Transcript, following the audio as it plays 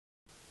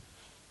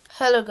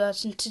Hello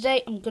guys, and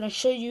today I'm going to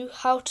show you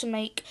how to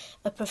make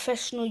a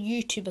professional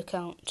YouTube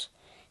account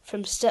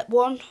from step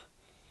 1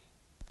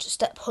 to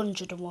step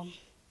 101.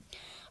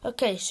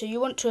 Okay, so you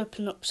want to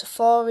open up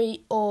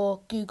Safari or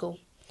Google.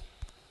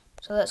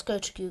 So let's go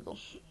to Google.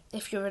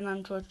 If you're an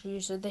Android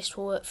user, this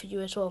will work for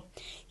you as well.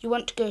 You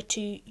want to go to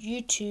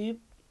YouTube.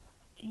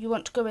 You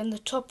want to go in the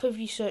top of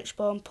your search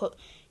bar and put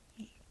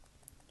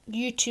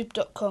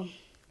youtube.com.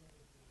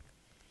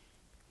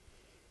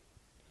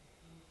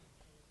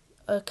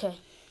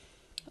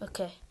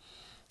 Okay,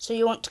 so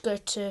you want to go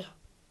to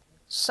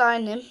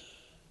sign in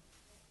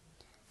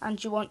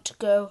and you want to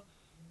go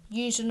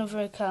use another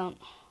account.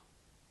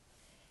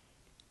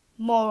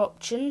 More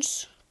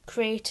options,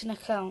 create an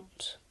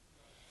account.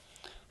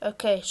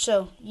 Okay,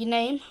 so your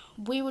name,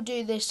 we will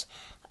do this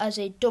as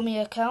a dummy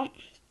account.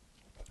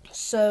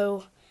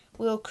 So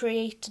we'll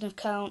create an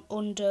account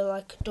under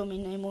like a dummy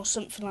name or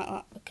something like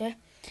that, okay?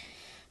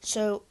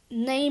 So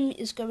name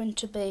is going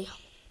to be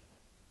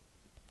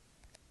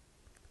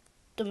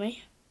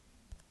dummy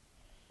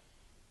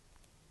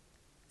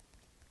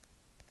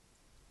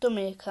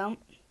account.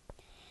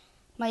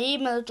 My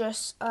email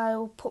address, I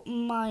will put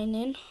mine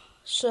in.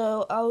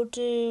 So I'll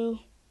do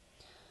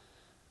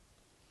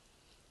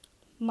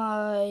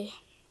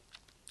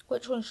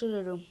which one should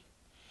I do?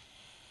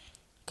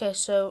 Okay,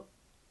 so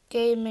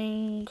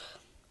gaming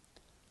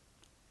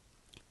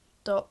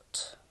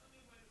dot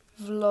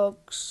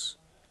vlogs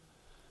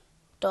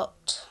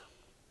dot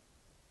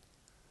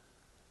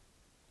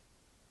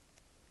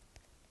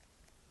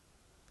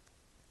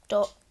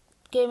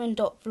gaming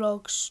dot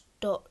vlogs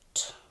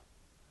dot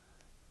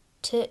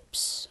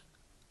tips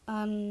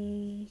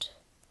and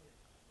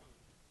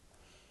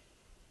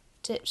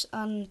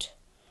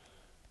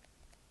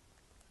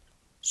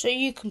so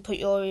you can put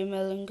your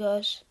email in,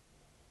 guys.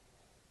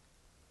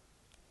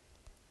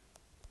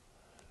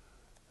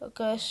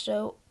 Okay,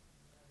 so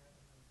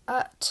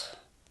at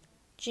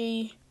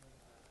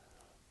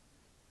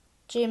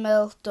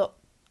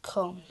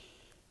gmail.com.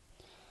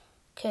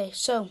 Okay,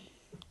 so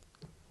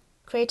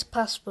create a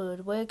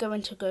password. We're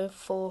going to go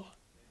for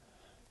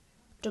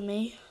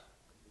dummy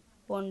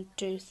 1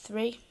 2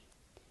 3.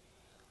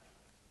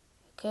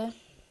 Okay,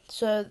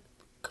 so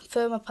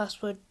confirm a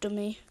password,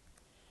 dummy.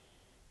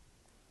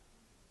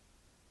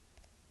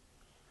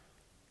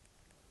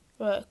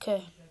 Right,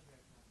 okay.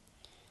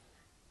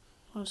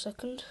 1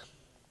 second.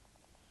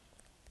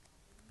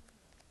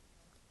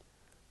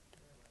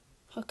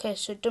 Okay,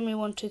 so dummy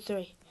 1 2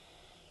 3.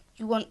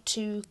 You want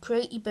to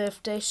create your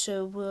birthday,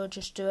 so we'll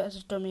just do it as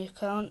a dummy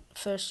account,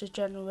 1st of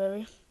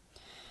January.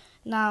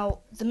 Now,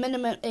 the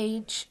minimum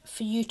age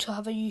for you to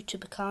have a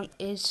YouTube account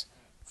is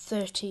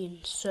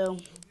 13, so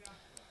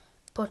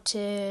put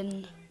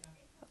in,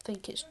 I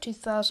think it's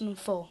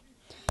 2004.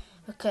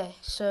 Okay,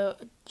 so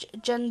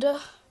gender,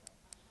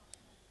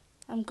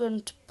 I'm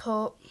going to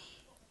put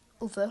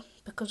other,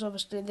 because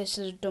obviously this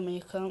is a dummy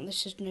account,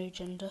 this is no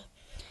gender.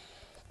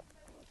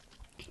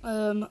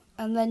 And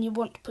then you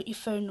want to put your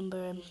phone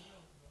number in,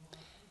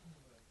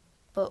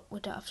 but we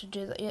don't have to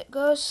do that yet,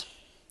 guys.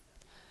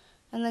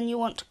 And then you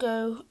want to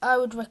go, I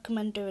would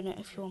recommend doing it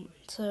if you want,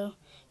 so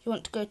you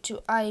want to go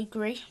to I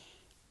agree,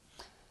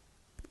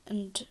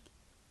 and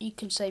you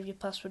can save your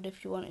password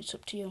if you want, it's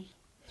up to you.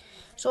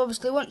 So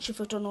obviously once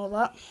you've done all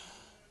that,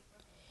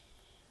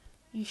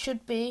 you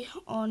should be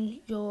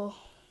on your,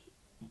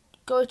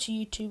 go to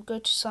YouTube, go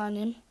to sign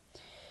in,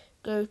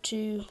 go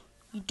to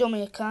your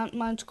dummy account.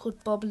 Mine's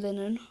called Bob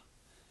Linen.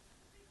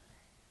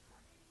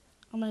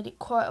 I made it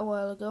quite a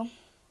while ago.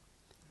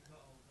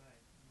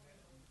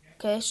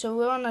 Okay, so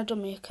we're on our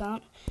dummy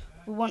account.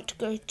 We want to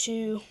go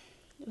to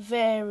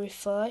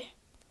verify.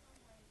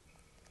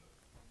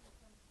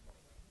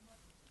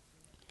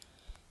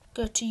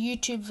 Go to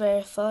YouTube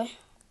verify.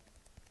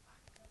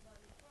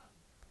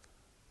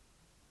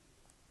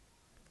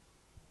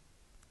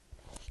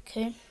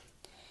 Okay,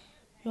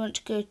 you want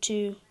to go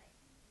to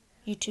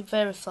YouTube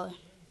verify.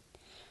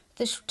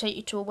 This will take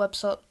you to a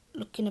website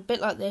looking a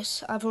bit like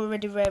this. I've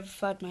already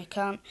verified my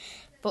account,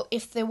 but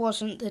if there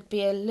wasn't, there'd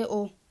be a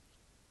little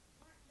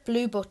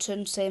blue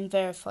button saying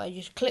verify. You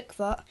just click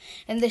that,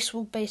 and this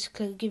will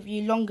basically give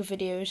you longer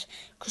videos,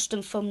 custom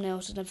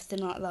thumbnails and everything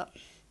like that.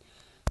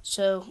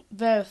 So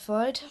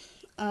verified,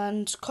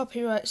 and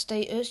copyright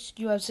status,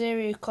 you have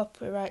 0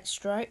 copyright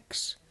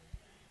strikes.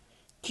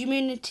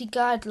 Community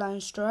guideline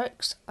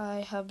strikes,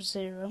 I have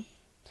 0.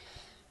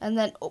 And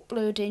then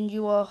uploading,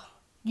 you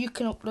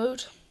can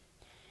upload.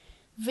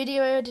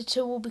 Video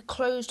editor will be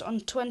closed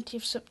on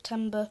 20th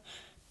September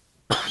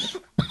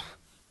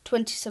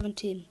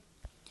 2017.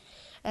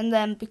 And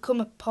then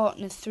become a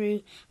partner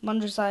through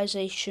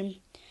monetization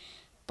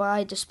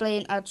by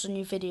displaying ads on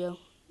your video.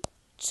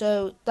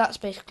 So that's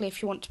basically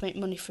if you want to make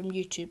money from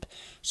YouTube.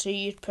 So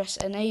you'd press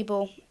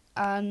enable,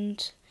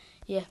 and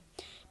yeah.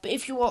 But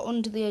if you are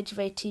under the age of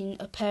 18,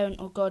 a parent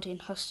or guardian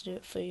has to do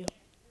it for you.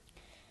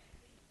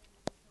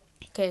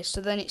 Okay, so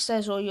then it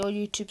says all your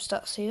YouTube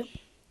stats here,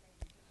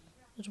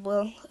 as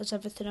well as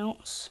everything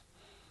else.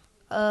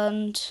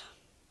 And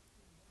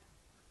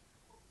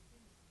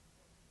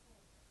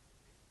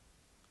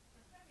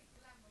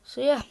So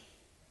yeah,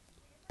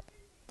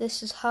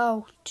 this is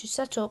how to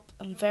set up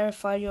and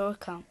verify your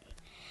account.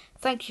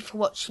 Thank you for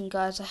watching,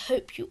 guys. I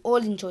hope you all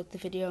enjoyed the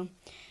video.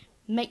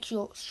 Make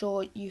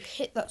sure you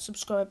hit that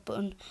subscribe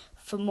button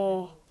for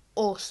more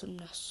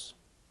awesomeness.